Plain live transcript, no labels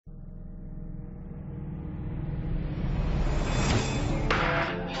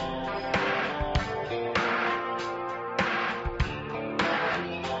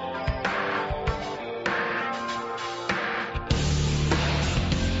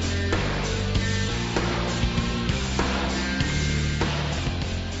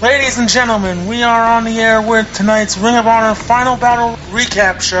Ladies and gentlemen, we are on the air with tonight's Ring of Honor Final Battle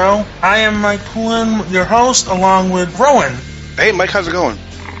Recap Show. I am Mike Poulin, your host, along with Rohan. Hey, Mike, how's it going?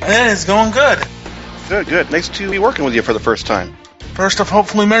 It is going good. Good. Nice to be working with you for the first time. First of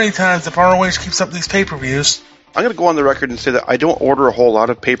hopefully many times if ROH keeps up these pay-per-views. I'm going to go on the record and say that I don't order a whole lot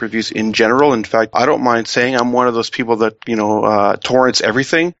of pay-per-views in general. In fact, I don't mind saying I'm one of those people that, torrents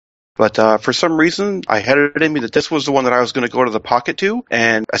everything. But for some reason, I had it in me that this was the one that I was going to go to the pocket to.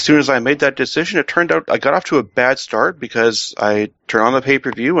 And as soon as I made that decision, it turned out I got off to a bad start because I turn on the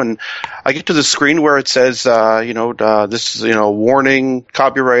pay-per-view and I get to the screen where it says, this is, warning,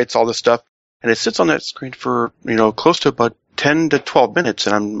 copyrights, all this stuff. And it sits on that screen for, close to about 10 to 12 minutes.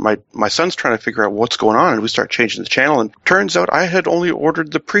 And my son's trying to figure out what's going on. And we start changing the channel. And turns out I had only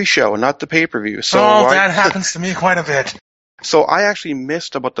ordered the pre-show and not the pay-per-view. So that happens to me quite a bit. So I actually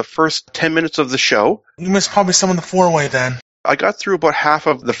missed about the first 10 minutes of the show. You missed probably some of the four-way then. I got through about half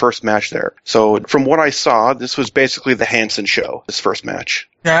of the first match there. So from what I saw, this was basically the Hansen show, this first match.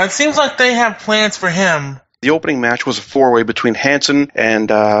 Yeah, it seems like they have plans for him. The opening match was a four-way between Hansen and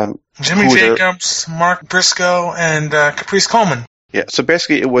Jimmy Jacobs, Mark Briscoe, and Caprice Coleman. Yeah, so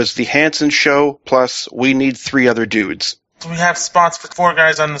basically it was the Hansen show plus we need three other dudes. So we have spots for four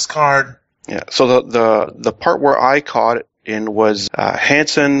guys on this card. Yeah, so the part where I caught it in was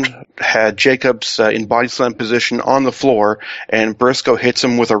Hansen had Jacobs in body slam position on the floor, and Briscoe hits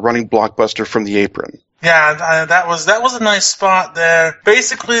him with a running blockbuster from the apron. Yeah, that was a nice spot there.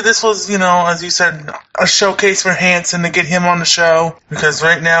 Basically, this was, as you said, a showcase for Hansen to get him on the show, because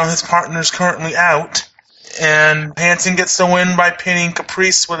right now his partner's currently out, and Hansen gets the win by pinning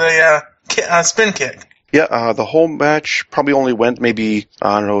Caprice with a spin kick. Yeah, the whole match probably only went maybe,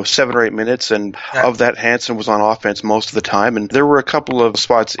 7 or 8 minutes, and of that, Hansen was on offense most of the time, and there were a couple of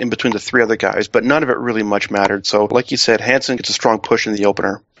spots in between the three other guys, but none of it really much mattered. So, like you said, Hansen gets a strong push in the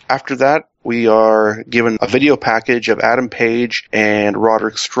opener. After that, we are given a video package of Adam Page and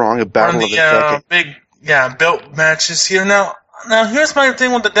Roderick Strong, a battle of the decade. Big, belt matches here. Now, here's my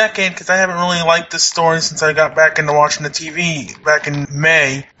thing with the decade, because I haven't really liked this story since I got back into watching the TV back in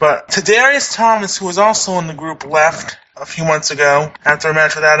May. But Tadarius Thomas, who was also in the group, left a few months ago after a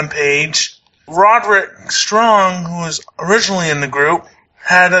match with Adam Page. Roderick Strong, who was originally in the group,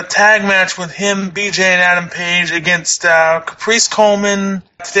 had a tag match with him, BJ, and Adam Page against Caprice Coleman,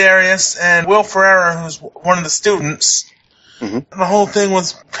 Tadarius, and Will Ferreira, who's one of the students. Mm-hmm. The whole thing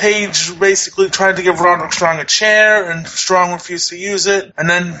was Page basically tried to give Roderick Strong a chair, and Strong refused to use it, and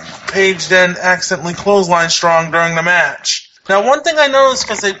then Page then accidentally clotheslined Strong during the match. Now, one thing I noticed,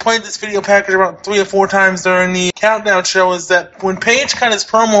 because they played this video package about 3 or 4 times during the Countdown show, is that when Page cut his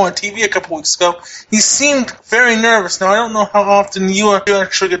promo on TV a couple weeks ago, he seemed very nervous. Now, I don't know how often you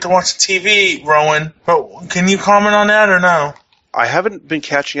actually get to watch the TV, Rowan, but can you comment on that or no? I haven't been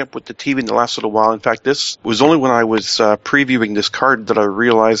catching up with the TV in the last little while. In fact, this was only when I was previewing this card that I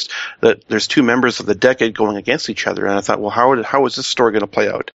realized that there's 2 members of the decade going against each other. And I thought, well, how is this story going to play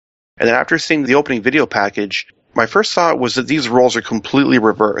out? And then after seeing the opening video package, my first thought was that these roles are completely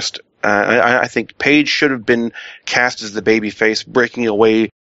reversed. I think Page should have been cast as the babyface, breaking away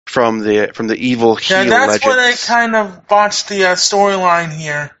from the evil heel legend. Yeah, that's where they kind of botched the storyline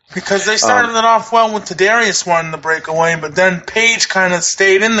here. Because they started it off well with Tadarius wanting to break away, but then Page kind of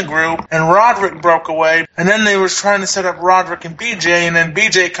stayed in the group, and Roderick broke away, and then they were trying to set up Roderick and BJ, and then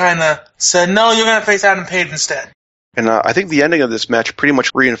BJ kind of said, no, you're going to face Adam Page instead. And I think the ending of this match pretty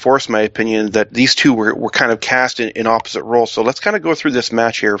much reinforced my opinion that these two were kind of cast in opposite roles. So let's kind of go through this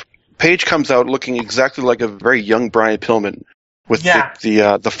match here. Page comes out looking exactly like a very young Brian Pillman, with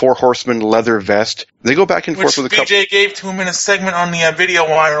the Four Horsemen leather vest. They go back and forth with a couple. BJ gave to him in a segment on the video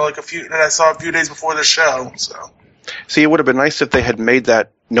wire, that I saw a few days before the show. So, see, it would have been nice if they had made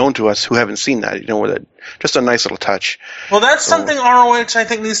that known to us who haven't seen that. Just a nice little touch. Well, that's something ROH I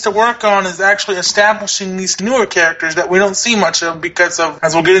think needs to work on, is actually establishing these newer characters that we don't see much of because of,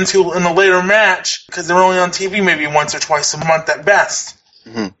 as we'll get into in the later match, because they're only on TV maybe once or twice a month at best.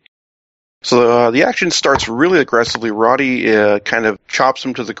 Mm-hmm. So the action starts really aggressively. Roddy kind of chops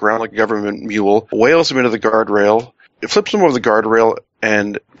him to the ground like a government mule, wails him into the guardrail, flips him over the guardrail,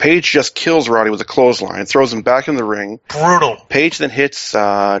 and Page just kills Roddy with a clothesline, throws him back in the ring. Brutal. Page then hits,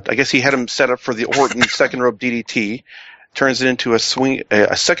 I guess he had him set up for the Orton second rope DDT, turns it into a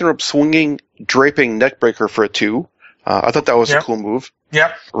second rope swinging, draping neckbreaker for a 2. I thought that was a cool move.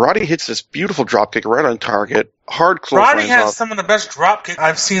 Yep. Roddy hits this beautiful dropkick right on target. Hard clothesline. Roddy has some of the best dropkicks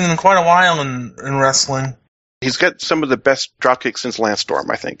I've seen in quite a while in wrestling. He's got some of the best dropkicks since Lance Storm,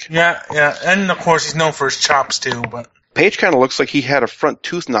 I think. Yeah. And of course he's known for his chops too, but Page kind of looks like he had a front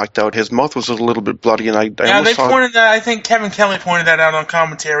tooth knocked out. His mouth was a little bit bloody, and I almost saw... pointed that. I think Kevin Kelly pointed that out on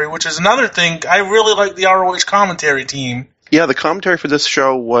commentary, which is another thing. I really like the ROH commentary team. Yeah, the commentary for this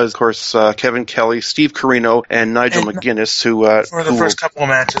show was, of course, Kevin Kelly, Steve Corino, and Nigel McGuinness, for the first couple of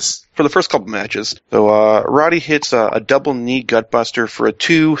matches. For the first couple of matches. So Roddy hits a double knee gutbuster for a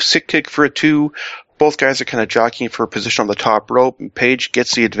 2, sick kick for a 2. Both guys are kind of jockeying for a position on the top rope. Page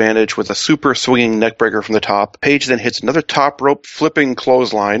gets the advantage with a super swinging neckbreaker from the top. Page then hits another top rope flipping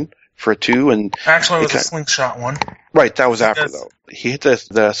clothesline for a 2. And actually, it was a slingshot one. Right, that was after, though. He hit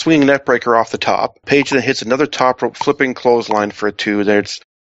the swinging neckbreaker off the top. Page then hits another top rope flipping clothesline for a 2.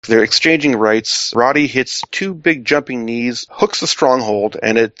 They're exchanging rights. Roddy hits 2 big jumping knees, hooks the stronghold,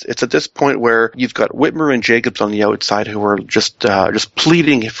 and it's at this point where you've got Whitmer and Jacobs on the outside who are just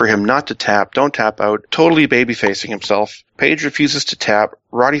pleading for him not to tap, don't tap out, totally baby-facing himself. Page refuses to tap.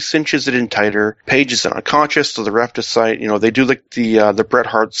 Roddy cinches it in tighter. Page is unconscious, so the ref decide, they do like the Bret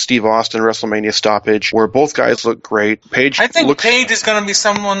Hart, Steve Austin WrestleMania stoppage, where both guys look great. Page is going to be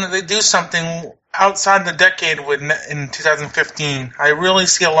someone that they do something outside the decade with in 2015. I really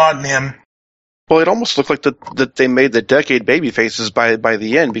see a lot in him. Well, it almost looked like that they made the decade baby faces by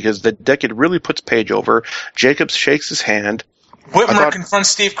the end, because the decade really puts Page over. Jacobs shakes his hand. Whitmer confronts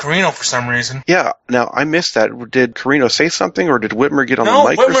Steve Corino for some reason. Yeah, now I missed that. Did Corino say something, or did Whitmer get on the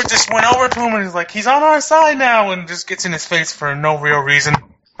mic? No, Whitmer just went over to him and he's like, he's on our side now, and just gets in his face for no real reason.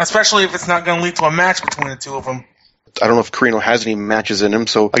 Especially if it's not going to lead to a match between the two of them. I don't know if Corino has any matches in him,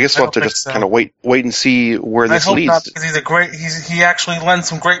 so I guess we'll have to just kind of wait and see where this leads. I hope not, because he actually lends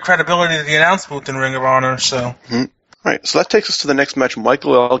some great credibility to the announce booth in Ring of Honor, so... Mm-hmm. All right, so that takes us to the next match,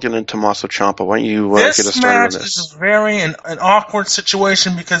 Michael Elgin and Tommaso Ciampa. Why don't you get us started on this? This match is very an awkward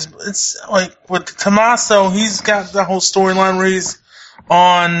situation, because it's like with Tommaso, he's got the whole storyline where he's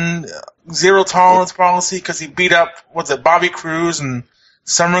on zero tolerance policy because he beat up, Bobby Cruz and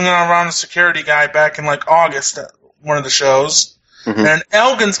some ring around a security guy back in like August at one of the shows. Mm-hmm. And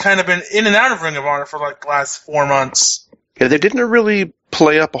Elgin's kind of been in and out of Ring of Honor for like the last 4 months. Yeah, they didn't really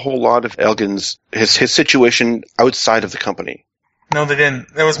play up a whole lot of Elgin's his situation outside of the company. No, they didn't.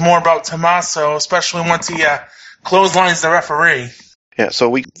 It was more about Tommaso, especially once he clotheslines the referee. Yeah, so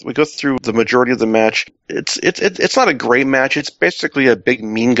we go through the majority of the match. It's not a great match. It's basically a big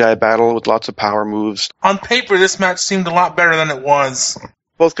mean guy battle with lots of power moves. On paper, this match seemed a lot better than it was.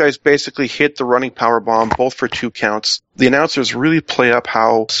 Both guys basically hit the running power bomb, both for 2 counts. The announcers really play up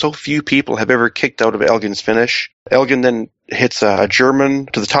how so few people have ever kicked out of Elgin's finish. Elgin then hits a German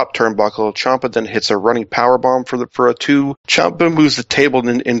to the top turnbuckle. Ciampa then hits a running power bomb for a 2. Ciampa moves the table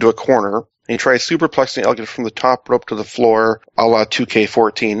into a corner, and he tries superplexing Elgin from the top rope to the floor, a la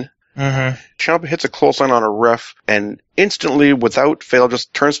 2K14. Mm-hmm. Ciampa hits a clothesline on a ref, and instantly, without fail,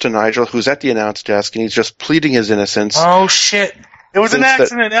 just turns to Nigel, who's at the announce desk, and he's just pleading his innocence. Oh, shit. It was an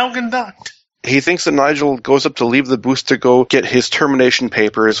accident. Elgin ducked. He thinks that Nigel goes up to leave the booth to go get his termination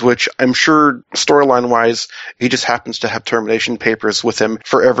papers, which I'm sure, storyline-wise, he just happens to have termination papers with him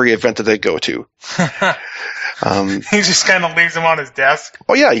for every event that they go to. He just kind of leaves them on his desk.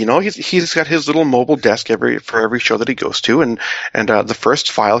 Oh yeah, he's got his little mobile desk for every show that he goes to, and the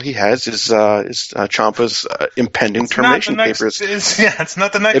first file he has is Ciampa's impending termination papers. It's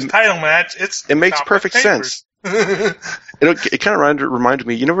not the next title match. It makes perfect sense. It kind of reminded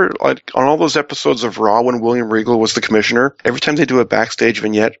me, like on all those episodes of Raw when William Regal was the commissioner, every time they do a backstage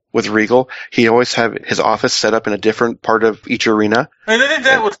vignette with Regal, he always have his office set up in a different part of each arena. And they did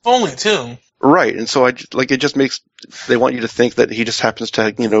that with Foley too. Right, and so it just makes, they want you to think that he just happens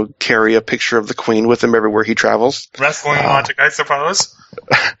to, carry a picture of the Queen with him everywhere he travels. Wrestling logic, I suppose.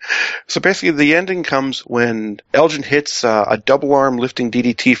 So basically, the ending comes when Elgin hits a double arm lifting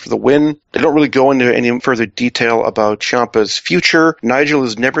DDT for the win. They don't really go into any further detail about Ciampa's future. Nigel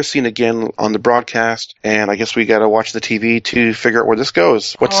is never seen again on the broadcast, and I guess we gotta watch the TV to figure out where this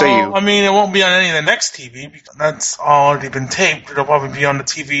goes. What say you? I mean, it won't be on any of the next TV, because that's already been taped. It'll probably be on the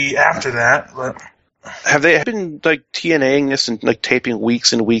TV after that, but... Have they been, TNAing this and, taping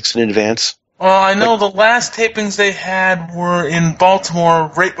weeks and weeks in advance? Well, I know the last tapings they had were in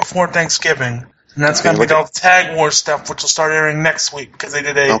Baltimore right before Thanksgiving. And that's going to be all the Tag War stuff, which will start airing next week, because they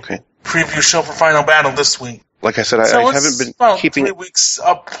did a preview show for Final Battle this week. Like I said, I haven't been keeping... 3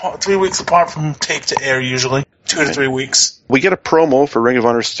 weeks apart from tape to air, usually. 2 to 3 weeks. We get a promo for Ring of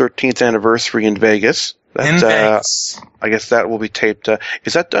Honor's 13th anniversary in Vegas. Vegas. I guess that will be taped.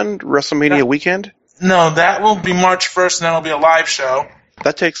 Is that done WrestleMania weekend? No, that will be March 1st, and that'll be a live show.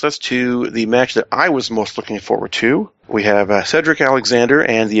 That takes us to the match that I was most looking forward to. We have Cedric Alexander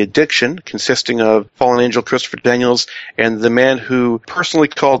and The Addiction, consisting of Fallen Angel Christopher Daniels and the man who personally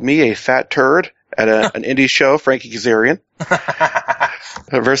called me a fat turd, at an indie show, Frankie Kazarian,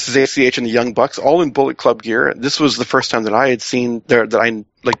 versus ACH and the Young Bucks, all in Bullet Club gear. This was the first time that I had seen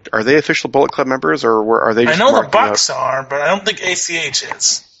are they official Bullet Club members, or are they just I know the marking Bucks out? are, but I don't think ACH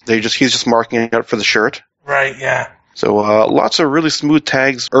is. He's just marking out for the shirt. Right, yeah. So lots of really smooth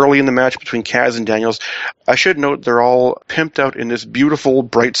tags early in the match between Kaz and Daniels. I should note they're all pimped out in this beautiful,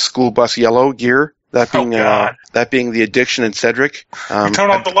 bright school bus yellow gear. That being the Addiction and Cedric. You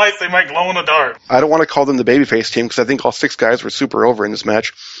turn off the lights, they might glow in the dark. I don't want to call them the babyface team because I think all 6 guys were super over in this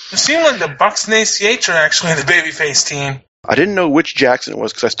match. It seemed like the Bucks and ACH are actually the babyface team. I didn't know which Jackson it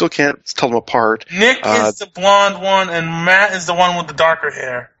was because I still can't tell them apart. Nick is the blonde one, and Matt is the one with the darker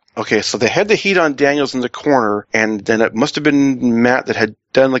hair. Okay, so they had the heat on Daniels in the corner, and then it must have been Matt that had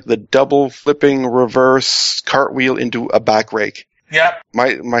done like the double flipping reverse cartwheel into a back rake. Yep.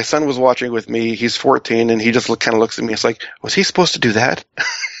 My son was watching with me. He's 14, and he just kind of looks at me. It's like, was he supposed to do that?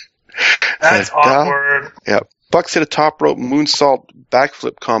 That's awkward. Yeah. Bucks hit a top rope moonsault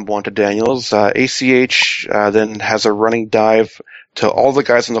backflip combo onto Daniels. ACH then has a running dive to all the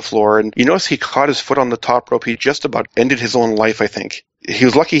guys on the floor, and you notice he caught his foot on the top rope. He just about ended his own life, I think. He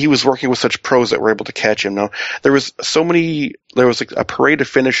was lucky he was working with such pros that were able to catch him. Now, there was like a parade of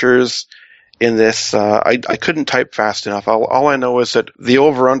finishers in this. I couldn't type fast enough. All I know is that the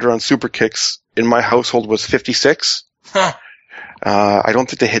over-under on super kicks in my household was 56. Huh. I don't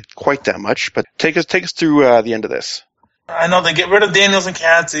think they hit quite that much, but take us through the end of this. I know they get rid of Daniels and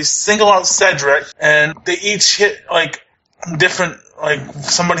Katz. They single out Cedric, and they each hit like different. Like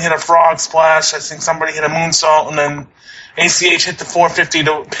somebody hit a frog splash. I think somebody hit a moonsault, and then ACH hit the 450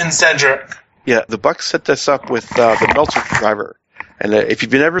 to pin Cedric. Yeah, the Bucks set this up with the Meltzer driver. And if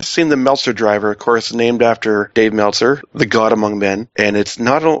you've never seen the Meltzer driver, of course, named after Dave Meltzer, the god among men, and it's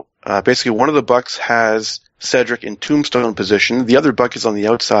not basically one of the Bucks has Cedric in tombstone position. The other Buck is on the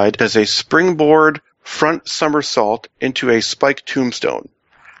outside, does a springboard front somersault into a spiked tombstone.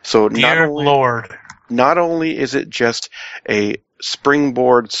 So not only is it just a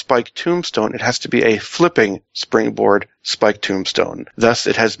springboard spiked tombstone, it has to be a flipping springboard spiked tombstone. Thus,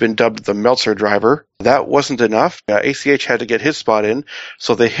 it has been dubbed the Meltzer driver. That wasn't enough. ACH had to get his spot in,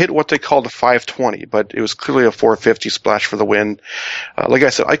 so they hit what they called a 520, but it was clearly a 450 splash for the win. Like I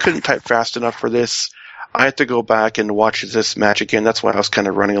said, I couldn't type fast enough for this. I had to go back and watch this match again. That's why I was kind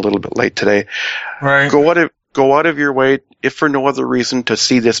of running a little bit late today. Right. Go out of your way, if for no other reason, to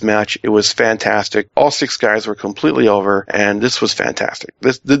see this match. It was fantastic. All 6 guys were completely over, and this was fantastic.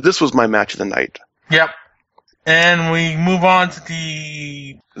 This was my match of the night. Yep. And we move on to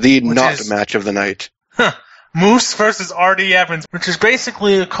the match of the night. Moose versus R.D. Evans, which is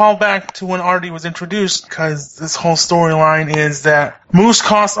basically a callback to when R.D. was introduced, because this whole storyline is that Moose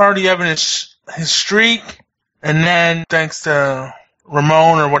cost R.D. Evans his streak, and then thanks to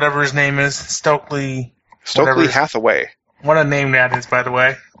Ramon, or whatever his name is, Stokely Hathaway. What a name that is, by the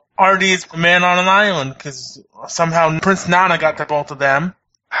way. R.D.'s a man on an island, because somehow Prince Nana got to both of them.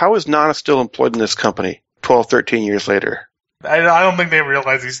 How is Nana still employed in this company 12, 13 years later? I don't think they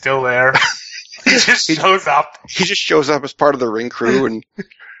realize he's still there. He just shows up. He just shows up as part of the ring crew, and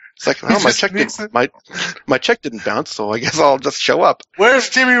it's like, oh, my check didn't bounce, so I guess I'll just show up. Where's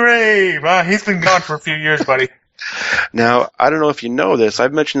Jimmy Rave? He's been gone for a few years, buddy. Now, I don't know if you know this.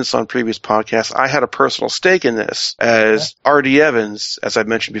 I've mentioned this on previous podcasts. I had a personal stake in this, as R.D. Evans, as I've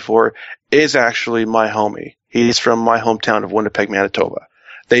mentioned before, is actually my homie. He's from my hometown of Winnipeg, Manitoba.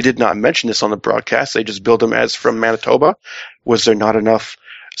 They did not mention this on the broadcast. They just billed him as from Manitoba. Was there not enough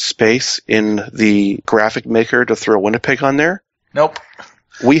space in the graphic maker to throw Winnipeg on there? Nope.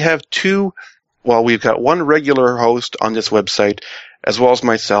 We have we've got one regular host on this website, as well as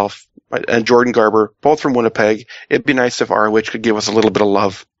myself and Jordan Garber, both from Winnipeg. It'd be nice if ROH could give us a little bit of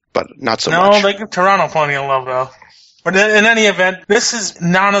love, but not so much. No, they give Toronto plenty of love, though. But in any event, this is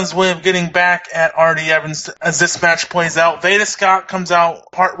Nana's way of getting back at R.D. Evans as this match plays out. Veda Scott comes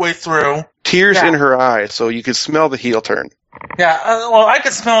out partway through. Tears in her eyes, so you could smell the heel turn. Yeah, well, I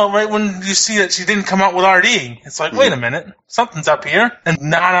could smell it right when you see that she didn't come out with R.D. It's like, wait a minute, something's up here. And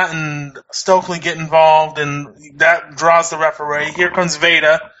Nana and Stokely get involved, and that draws the referee. Here comes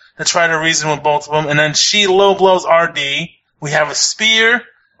Veda to try to reason with both of them, and then she low blows R.D. We have a spear,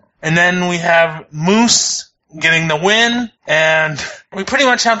 and then we have Moose getting the win, and we pretty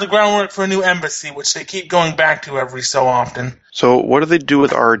much have the groundwork for a new embassy, which they keep going back to every so often. So what do they do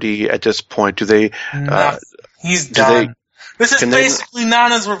with R.D. at this point? Do they... He's done. This is basically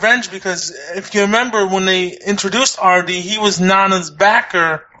Nana's revenge, because if you remember when they introduced R.D., he was Nana's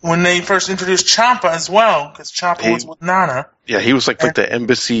backer when they first introduced Ciampa as well, because Ciampa was with Nana. Yeah, he was like the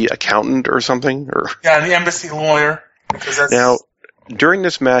embassy accountant or something? Yeah, the embassy lawyer. Now, During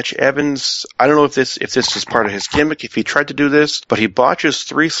this match, Evans, I don't know if this is part of his gimmick, if he tried to do this, but he botches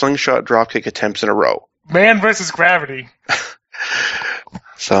 3 slingshot dropkick attempts in a row. Man versus gravity.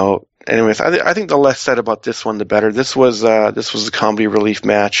 So, anyways, I think the less said about this one, the better. This was a comedy relief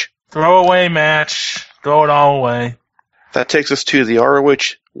match. Throwaway match. Throw it all away. That takes us to the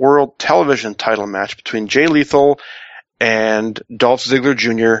ROH World Television title match between Jay Lethal and Dolph Ziggler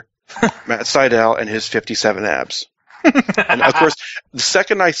Jr., Matt Sydal, and his 57 abs. And, of course, the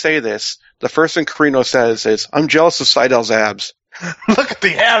second I say this, the first thing Carino says is, I'm jealous of Sydal's abs. Look at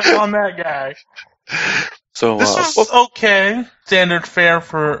the abs on that guy. So this was okay. Standard fare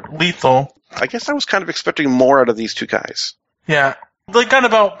for Lethal. I guess I was kind of expecting more out of these two guys. Yeah. They got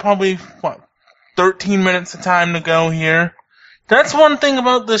about probably, 13 minutes of time to go here. That's one thing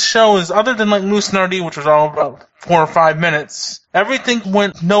about this show is, other than like Moose Nardi, which was all about 4 or 5 minutes, everything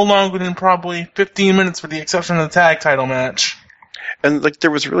went no longer than probably 15 minutes with the exception of the tag title match. And like there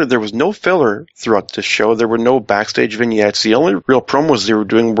was no filler throughout this show. There were no backstage vignettes. The only real promos they were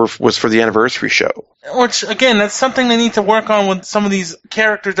doing was for the anniversary show. Which, again, that's something they need to work on with some of these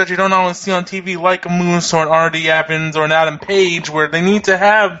characters that you don't always see on TV, like a Moose or an R.D. Evans or an Adam Page, where they need to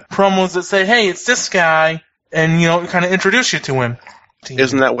have promos that say, hey, it's this guy, and, kind of introduce you to him.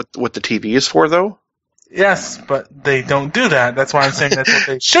 Isn't that what the TV is for, though? Yes, but they don't do that. That's why I'm saying that's what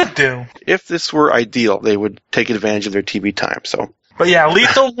they should do. If this were ideal, they would take advantage of their TV time, so... But yeah,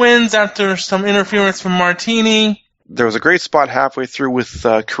 Lethal wins after some interference from Martini. There was a great spot halfway through with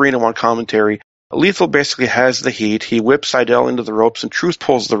Carino on commentary. Lethal basically has the heat. He whips Sydal into the ropes, and Truth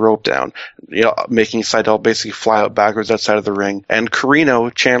pulls the rope down, making Sydal basically fly out backwards outside of the ring. And Carino,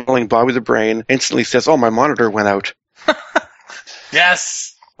 channeling Bobby the Brain, instantly says, "Oh, my monitor went out."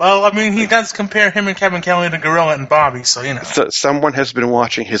 Yes. Well, I mean, he does compare him and Kevin Kelly to Gorilla and Bobby, so Someone has been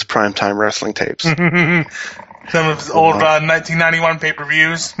watching his primetime wrestling tapes. Some of his old 1991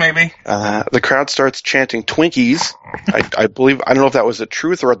 pay-per-views, maybe. The crowd starts chanting Twinkies. I believe, I don't know if that was at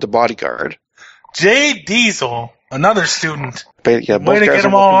Truth or at the Bodyguard. Jay Diesel, another student. But, yeah, way to get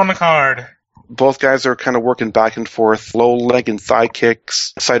them all on the card. Both guys are kind of working back and forth, low leg and thigh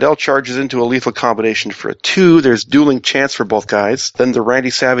kicks. Sydal charges into a lethal combination for a 2. There's dueling chants for both guys. Then the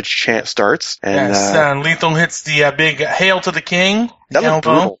Randy Savage chant starts. And, Lethal hits the big Hail to the King. That was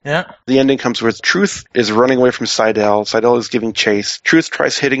brutal. Yeah. The ending comes with Truth is running away from Sydal. Sydal is giving chase. Truth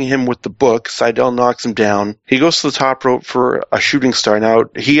tries hitting him with the book. Sydal knocks him down. He goes to the top rope for a shooting star. Now,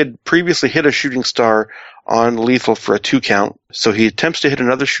 he had previously hit a shooting star on Lethal for a 2 count, so he attempts to hit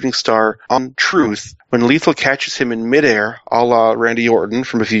another shooting star on Truth. When Lethal catches him in midair, a la Randy Orton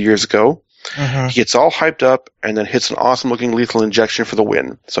from a few years ago, he gets all hyped up and then hits an awesome-looking lethal injection for the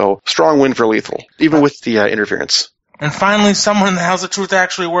win. So, strong win for Lethal, even with the interference. And finally, someone in the House of Truth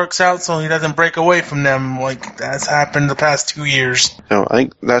actually works out so he doesn't break away from them like that's happened the past 2 years. So I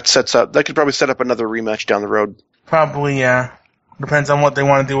think that could probably set up another rematch down the road. Probably, yeah. Depends on what they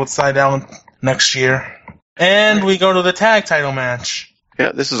want to do with Sydal next year. And we go to the tag title match.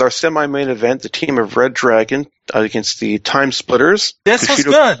 Yeah, this is our semi-main event, the team of Red Dragon against the Time Splitters. This was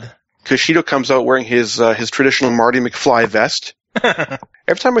good. Kushida comes out wearing his traditional Marty McFly vest.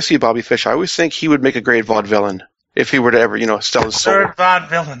 Every time I see Bobby Fish, I always think he would make a great vaudevillain if he were to ever, sell his soul. Third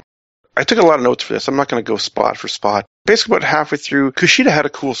vaudevillain. I took a lot of notes for this. I'm not going to go spot for spot. Basically, about halfway through, Kushida had a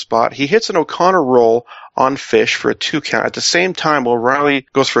cool spot. He hits an O'Connor roll on Fish for a 2 count. At the same time, O'Reilly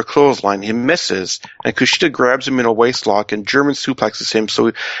goes for a clothesline. He misses, and Kushida grabs him in a waistlock and German suplexes him.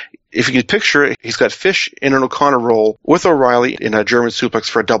 So if you can picture it, he's got Fish in an O'Connor roll with O'Reilly in a German suplex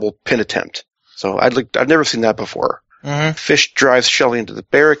for a double pin attempt. So I've never seen that before. Mm-hmm. Fish drives Shelley into the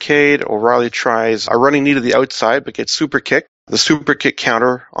barricade. O'Reilly tries a running knee to the outside, but gets super kicked. The super kick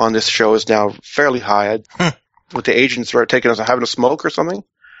counter on this show is now fairly high. With the agents are taking us having a smoke or something.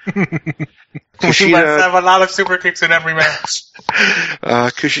 Kushida must have a lot of super kicks in every match.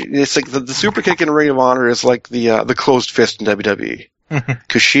 It's like the super kick in Ring of Honor is like the closed fist in WWE.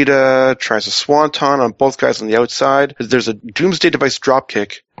 Kushida tries a swanton on both guys on the outside. There's a Doomsday Device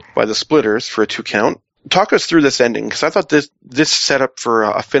dropkick by the Splitters for a 2 count. Talk us through this ending, because I thought this setup for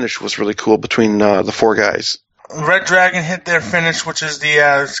a finish was really cool between the 4 guys. Red Dragon hit their finish, which is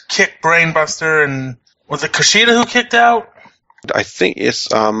the kick brainbuster, and was it Kushida who kicked out? I think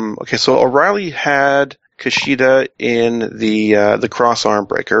it's okay. So O'Reilly had Kushida in the cross arm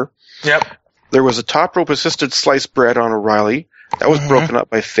breaker. Yep. There was a top rope assisted sliced bread on O'Reilly. That was broken up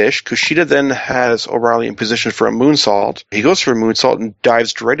by Fish. Kushida then has O'Reilly in position for a moonsault. He goes for a moonsault and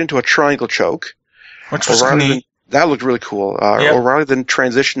dives right into a triangle choke. Which was neat. That looked really cool. Yep. O'Reilly then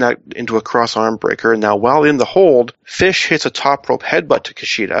transitioned that into a cross arm breaker. And now while in the hold, Fish hits a top rope headbutt to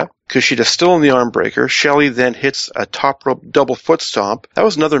Kushida. Kushida still in the arm breaker. Shelley then hits a top rope double foot stomp. That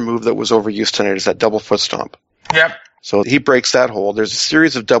was another move that was overused tonight, is that double foot stomp. Yep. So he breaks that hold. There's a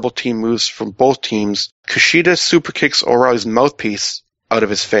series of double team moves from both teams. Kushida super kicks O'Reilly's mouthpiece out of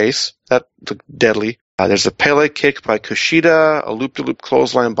his face. That looked deadly. There's a Pele kick by Kushida, a loop-to-loop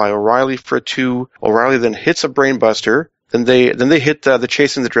clothesline by O'Reilly for a 2. O'Reilly then hits a brainbuster. Then they hit the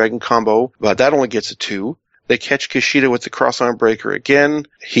Chasing the Dragon combo, but that only gets a 2. They catch Kushida with the cross arm breaker again.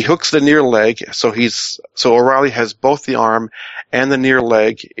 He hooks the near leg, so O'Reilly has both the arm and the near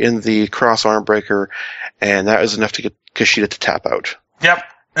leg in the cross arm breaker, and that is enough to get Kushida to tap out. Yep.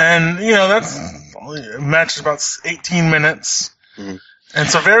 And, that's match is about 18 minutes. Mm-hmm. And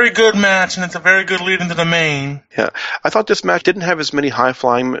it's a very good match, and it's a very good lead into the main. Yeah. I thought this match didn't have as many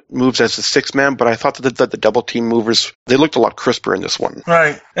high-flying moves as the six-man, but I thought that the double-team movers, they looked a lot crisper in this one.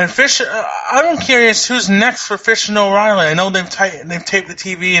 Right. And Fish, I'm curious who's next for Fish and O'Reilly. I know they've taped the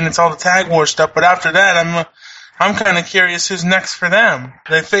TV and it's all the Tag War stuff, but after that, I'm kind of curious who's next for them.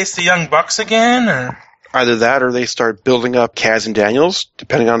 Do they face the Young Bucks again, or? Either that or they start building up Kaz and Daniels,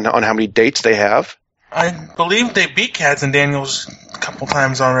 depending on how many dates they have. I believe they beat Kaz and Daniels a couple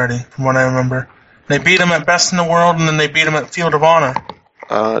times already, from what I remember. They beat them at Best in the World, and then they beat them at Field of Honor.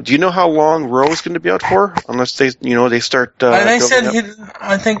 Do you know how long Rowe's going to be out for? Unless they start. I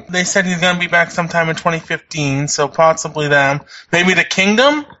think they said he's going to be back sometime in 2015, so possibly them. Maybe the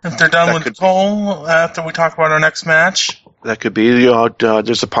Kingdom, if they're done with Cole after we talk about our next match. That could be.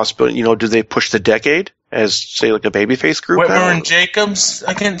 There's a possibility. Do they push the Decade as, say, like a babyface group? Whitmer and Jacobs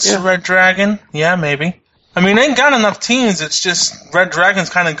against Red Dragon? Yeah, maybe. I mean, they ain't got enough teams. It's just Red Dragon's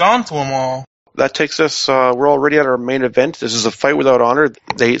kind of gone to them all. That takes us, we're already at our main event. This is a fight without honor.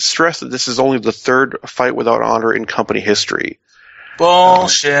 They stress that this is only the third fight without honor in company history.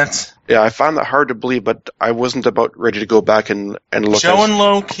 Bullshit. Yeah, I found that hard to believe, but I wasn't about ready to go back and look. Joe and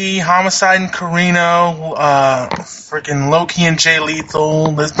Low-Key, Homicide and Carino, freaking Low-Key and Jay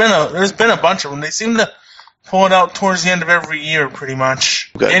Lethal. There's been a bunch of them. They seem to pull it out towards the end of every year, pretty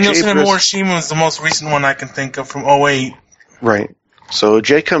much. Danielson and Morishima is the most recent one I can think of from 2008. Right. So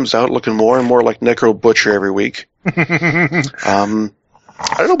Jay comes out looking more and more like Necro Butcher every week.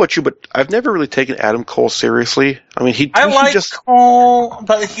 I don't know about you, but I've never really taken Adam Cole seriously. I mean, I like Cole,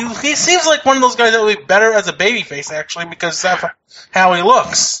 but he seems like one of those guys that would be better as a babyface, actually, because of how he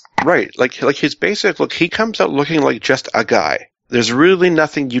looks. Right, like his basic look, he comes out looking like just a guy. There's really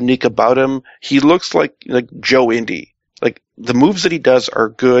nothing unique about him. He looks like Joe Indy. Like, the moves that he does are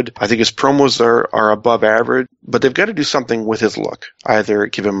good. I think his promos are above average, but they've got to do something with his look. Either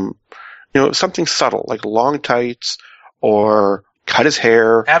give him, something subtle, like long tights, or cut his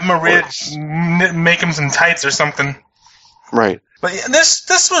hair. Have him a ridge, make him some tights or something. Right. But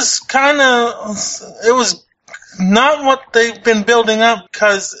this was it was not what they've been building up,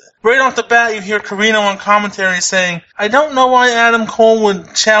 because right off the bat, you hear Carino on commentary saying, I don't know why Adam Cole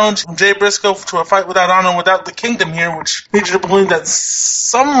would challenge Jay Briscoe to a fight without honor without the Kingdom here, which leads you to believe that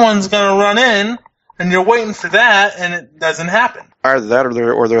someone's going to run in, and you're waiting for that, and it doesn't happen. Either that,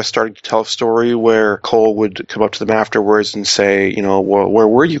 or they're starting to tell a story where Cole would come up to them afterwards and say, well, where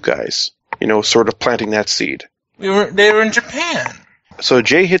were you guys? Sort of planting that seed. They were in Japan. So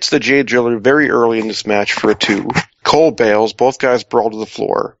Jay hits the Jay Driller very early in this match for a 2. Cole bails. Both guys brawl to the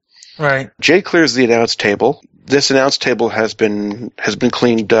floor. Right. Jay clears the announce table. This announce table has been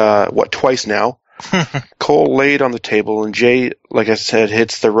cleaned, twice now. Cole laid on the table, and Jay, like I said,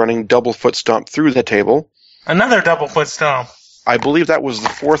 hits the running double foot stomp through the table. Another double foot stomp. I believe that was the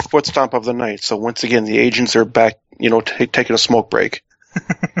 4th foot stomp of the night. So once again, the agents are back, taking a smoke break.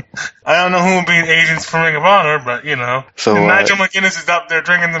 I don't know who will be agents for Ring of Honor, but, So, Nigel McGuinness is up there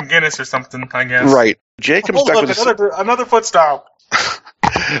drinking them Guinness or something, I guess. Right. Jay comes back with another foot stomp.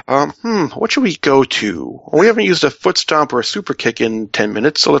 What should we go to? Well, we haven't used a foot stomp or a super kick in 10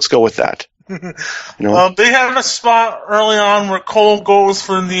 minutes, so let's go with that. They have a spot early on where Cole goes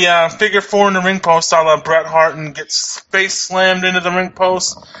for the figure 4 in the ring post, a la Bret Hart, and gets face slammed into the ring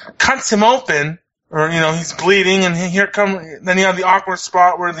post, cuts him open, or he's bleeding, and then you have the awkward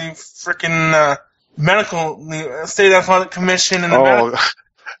spot where the freaking the State Athletic Commission and the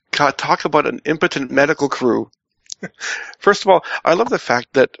God, talk about an impotent medical crew. First of all, I love the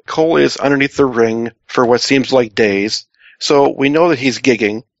fact that Cole is underneath the ring for what seems like days, so we know that he's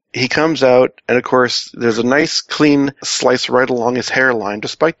gigging. He comes out, and of course, there's a nice, clean slice right along his hairline,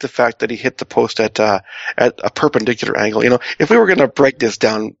 despite the fact that he hit the post at a perpendicular angle. If we were going to break this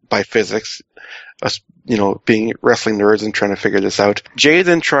down by physics, us, being wrestling nerds and trying to figure this out, Jay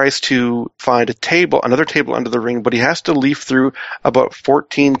then tries to find another table under the ring, but he has to leaf through about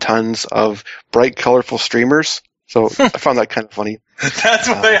 14 tons of bright, colorful streamers. So I found that kind of funny. That's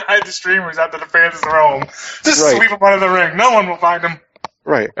when they hide the streamers after the fans are home. Just Right. sweep them under the ring. No one will find them.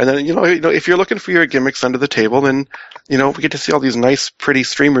 Right. And then, if you're looking for your gimmicks under the table, then, we get to see all these nice, pretty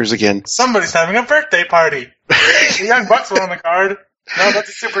streamers again. Somebody's having a birthday party. The Young Bucks were on the card. No, that's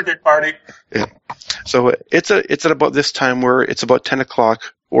a super kick party. Yeah. So it's at about this time where it's about 10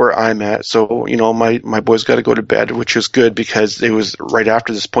 o'clock where I'm at. So, my boys got to go to bed, which is good because it was right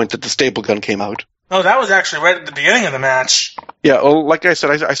after this point that the staple gun came out. Oh, that was actually right at the beginning of the match. Yeah, well, like I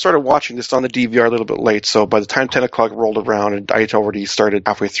said, I started watching this on the DVR a little bit late, so by the time 10 o'clock rolled around, and I had already started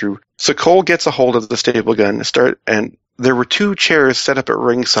halfway through. So Cole gets a hold of the staple gun, and there were 2 chairs set up at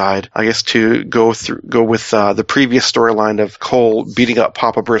ringside, I guess, to go with the previous storyline of Cole beating up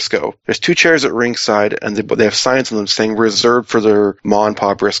Papa Briscoe. There's 2 chairs at ringside, and they have signs on them saying reserved for their Ma and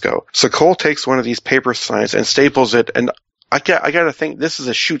Pa Briscoe. So Cole takes one of these paper signs and staples it, and I gotta think this is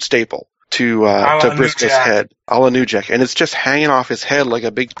a shoot staple to Briscoe's head, a la New Jack, and it's just hanging off his head like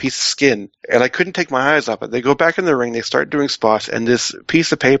a big piece of skin. And I couldn't take my eyes off it. They go back in the ring, they start doing spots, and this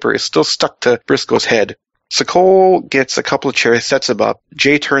piece of paper is still stuck to Briscoe's head. So Cole gets a couple of chairs, sets him up.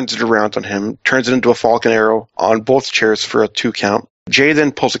 Jay turns it around on him, turns it into a Falcon Arrow on both chairs for a 2 count. Jay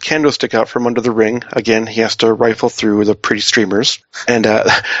then pulls a kendo stick out from under the ring. Again, he has to rifle through the pretty streamers. And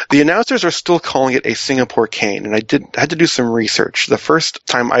the announcers are still calling it a Singapore cane, and I had to do some research. The first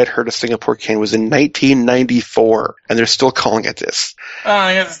time I had heard of Singapore cane was in 1994, and they're still calling it this.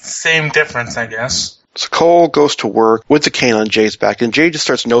 I guess it's the same difference, I guess. So Cole goes to work with the cane on Jay's back, and Jay just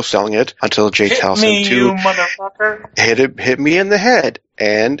starts no-selling it until Jay tells him to you motherfucker. hit me in the head.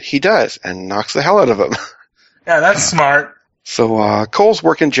 And he does, and knocks the hell out of him. Yeah, that's smart. So Cole's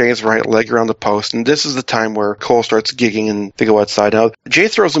working Jay's right leg around the post, and this is the time where Cole starts gigging and they go outside. Now, Jay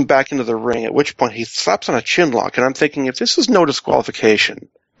throws him back into the ring, at which point he slaps on a chin lock, and I'm thinking, if this is no disqualification,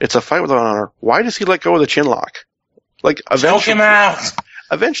 it's a fight without honor, why does he let go of the chin lock? Like, eventually, choke him out.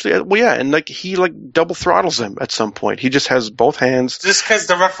 Eventually, well, yeah, and he double throttles him at some point. He just has both hands. Just because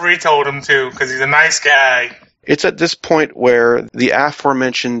the referee told him to, because he's a nice guy. It's at this point where the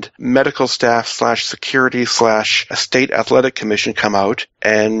aforementioned medical staff /security /state athletic commission come out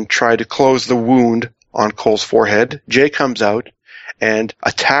and try to close the wound on Cole's forehead. Jay comes out and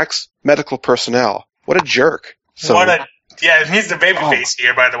attacks medical personnel. What a jerk. Yeah, he's the babyface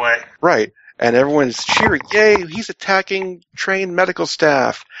here, by the way. Right. And everyone's cheering, yay, he's attacking trained medical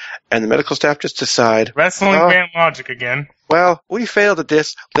staff. And the medical staff just decide, wrestling fan logic again. Well, we failed at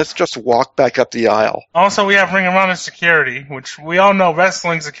this. Let's just walk back up the aisle. Also, we have Ring of Honor security, which we all know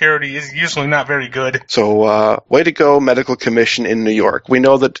wrestling security is usually not very good. So, way to go, Medical Commission in New York. We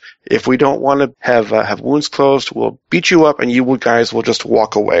know that if we don't want to have wounds closed, we'll beat you up and you guys will just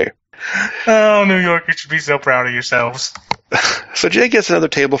walk away. Oh, New York, you should be so proud of yourselves. So Jay gets another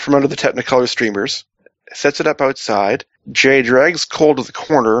table from under the Technicolor streamers, sets it up outside. Jay drags Cole to the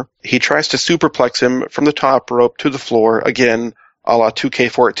corner. He tries to superplex him from the top rope to the floor, again, a la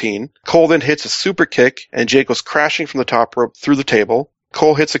 2K14. Cole then hits a super kick, and Jay goes crashing from the top rope through the table.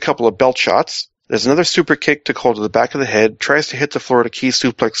 Cole hits a couple of belt shots. There's another super kick to Cole to the back of the head, tries to hit the floor to key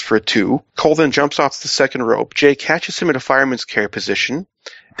suplex for a 2. Cole then jumps off the second rope. Jay catches him in a fireman's carry position.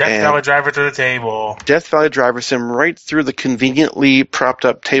 Death Valley Driver to the table. Death Valley drivers him right through the conveniently propped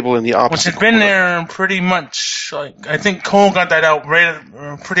up table in the opposite Which had been there pretty much. I think Cole got that out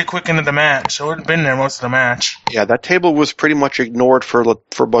pretty quick into the match, so it had been there most of the match. Yeah, that table was pretty much ignored for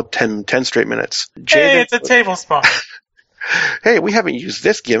about 10 straight minutes. It's a table spot. Hey, we haven't used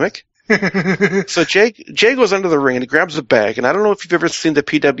this gimmick. So Jay goes under the ring and he grabs a bag, and I don't know if you've ever seen the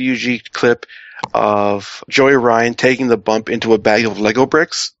PWG clip of Joey Ryan taking the bump into a bag of Lego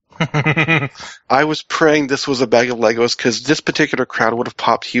bricks. I was praying this was a bag of Legos because this particular crowd would have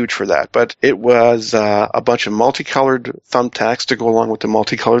popped huge for that, but it was a bunch of multicolored thumbtacks to go along with the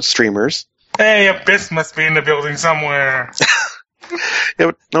multicolored streamers. Hey, Abyss must be in the building somewhere.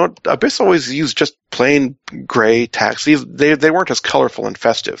 Yeah, no, Abyss always used just plain gray tacks. They weren't as colorful and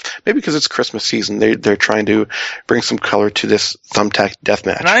festive. Maybe because it's Christmas season, they're trying to bring some color to this thumbtack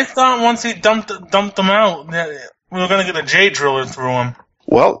deathmatch. And I thought once he dumped them out, that we were going to get a J driller through him.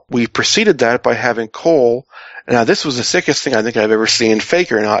 Well, we preceded that by having Cole. Now, this was the sickest thing I think I've ever seen,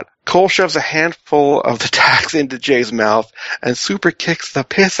 fake or not. Cole shoves a handful of the tacks into Jay's mouth and super kicks the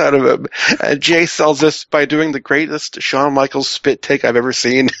piss out of him. And Jay sells this by doing the greatest Shawn Michaels spit take I've ever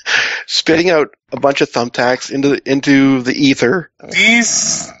seen, spitting out a bunch of thumbtacks into the ether.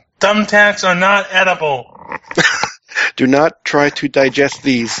 These thumbtacks are not edible. Do not try to digest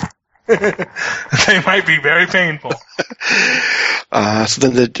these. They might be very painful. So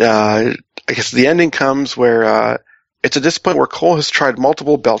then I guess the ending comes where It's at this point where Cole has tried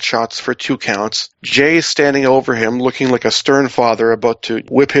multiple belt shots for 2 counts. Jay is standing over him, looking like a stern father about to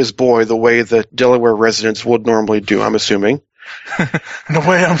whip his boy the way that Delaware residents would normally do, I'm assuming. The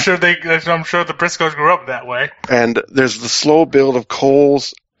way I'm sure the Briscoes grew up that way. And there's the slow build of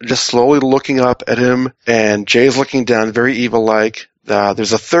Cole's just slowly looking up at him, and Jay's looking down, very evil-like.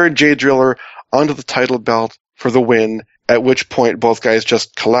 There's a third Jay Driller onto the title belt for the win, at which point both guys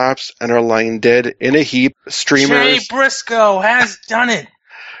just collapse and are lying dead in a heap. Streamers. Jay Briscoe has done it.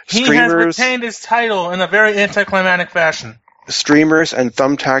 He has retained his title in a very anticlimactic fashion. Streamers and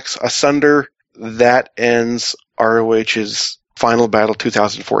thumbtacks asunder. That ends ROH's Final Battle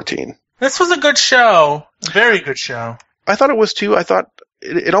 2014. This was a good show. Very good show. I thought it was too. I thought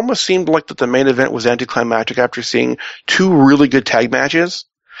it almost seemed like that the main event was anticlimactic after seeing 2 really good tag matches.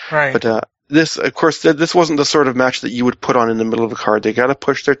 Right. But this, of course, this wasn't the sort of match that you would put on in the middle of a card. They got to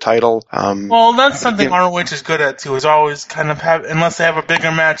push their title. Well, that's something ROH is good at too. Is always kind of unless they have a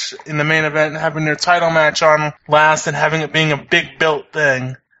bigger match in the main event, having their title match on last and having it being a big built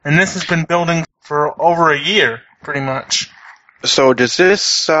thing. And this has been building for over a year, pretty much. So does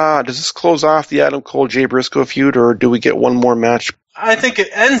this close off the Adam Cole Jay Briscoe feud, or do we get one more match? I think it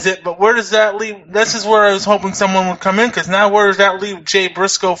ends it, but where does that leave? This is where I was hoping someone would come in, because now where does that leave Jay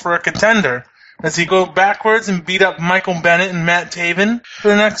Briscoe for a contender? Does he go backwards and beat up Michael Bennett and Matt Taven for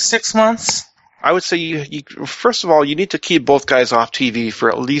the next 6 months? I would say you first of all, you need to keep both guys off TV for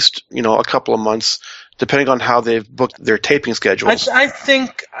at least, a couple of months, depending on how they've booked their taping schedules. I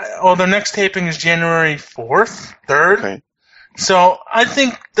think, their next taping is January 4th, 3rd. Okay. So I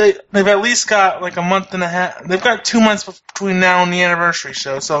think they've at least got like a month and a half. They've got 2 months between now and the anniversary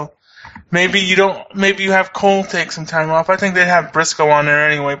show. So maybe you have Cole take some time off. I think they'd have Briscoe on there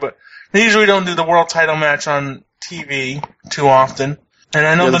anyway, but they usually don't do the world title match on TV too often. And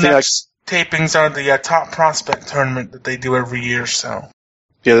I know the next tapings are the Top Prospect tournament that they do every year. So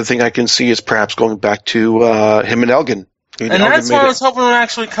the other thing I can see is perhaps going back to him and Elgin. And that's why I was hoping would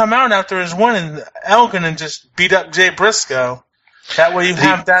actually come out after his win and Elgin and just beat up Jay Briscoe. That way you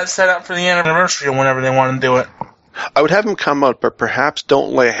have that set up for the anniversary or whenever they want to do it. I would have him come out, but perhaps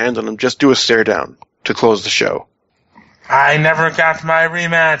don't lay a hand on him. Just do a stare down to close the show. I never got my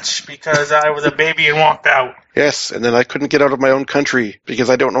rematch because I was a baby and walked out. Yes, and then I couldn't get out of my own country because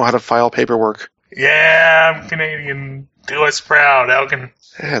I don't know how to file paperwork. Yeah, I'm Canadian. Do us proud, Elgin.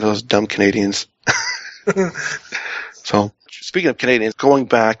 Yeah, those dumb Canadians. So, speaking of Canadians, going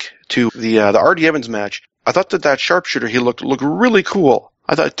back to the R.D. Evans match, I thought that sharpshooter, he looked really cool.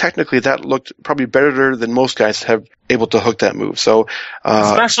 I thought technically that looked probably better than most guys have able to hook that move. So,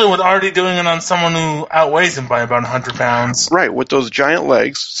 especially with R.D. doing it on someone who outweighs him by about 100 pounds. Right, with those giant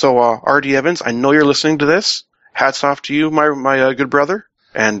legs. So, R.D. Evans, I know you're listening to this. Hats off to you, my good brother.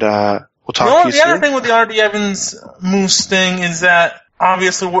 And we'll talk to you soon. The other thing with the R.D. Evans Moose thing is that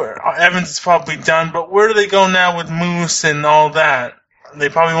obviously, Evans is probably done, but where do they go now with Moose and all that? They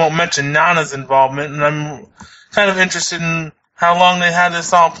probably won't mention Nana's involvement, and I'm kind of interested in how long they had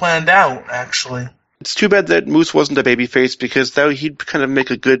this all planned out, actually. It's too bad that Moose wasn't a babyface, because he'd kind of make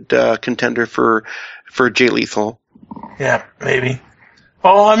a good contender for Jay Lethal. Yeah, maybe.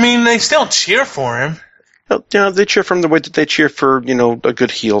 Well, I mean, they still cheer for him. Yeah, they cheer for him the way that they cheer for, a good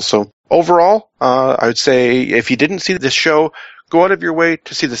heel. So, overall, I would say if you didn't see this show, go out of your way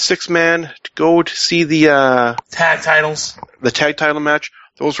to see the 6-man, to go to see the tag titles. The tag title match.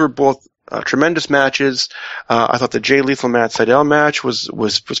 Those were both tremendous matches. I thought the Jay Lethal Matt Sydal match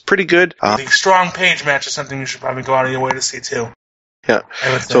was pretty good. The Strong Page match is something you should probably go out of your way to see too. Yeah.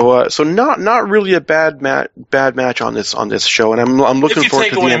 So not really a bad match on this show, and I'm looking forward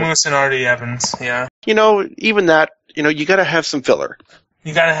to the end. If you take away Moose and R.D. Evans, yeah. Even that, you got to have some filler.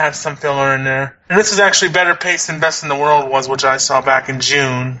 You gotta have some filler in there. And this is actually better paced than Best in the World was, which I saw back in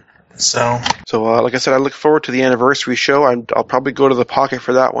June. So like I said, I look forward to the anniversary show. I'll probably go to the pocket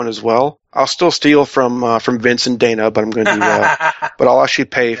for that one as well. I'll still steal from Vince and Dana, but I'm going to do, but I'll actually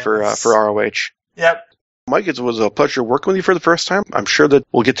pay for ROH. Yep. Mike, it was a pleasure working with you for the first time. I'm sure that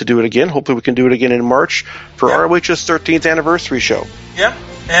we'll get to do it again. Hopefully we can do it again in March for ROH's 13th anniversary show. Yep.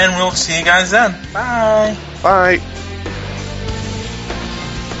 And we'll see you guys then. Bye. Bye.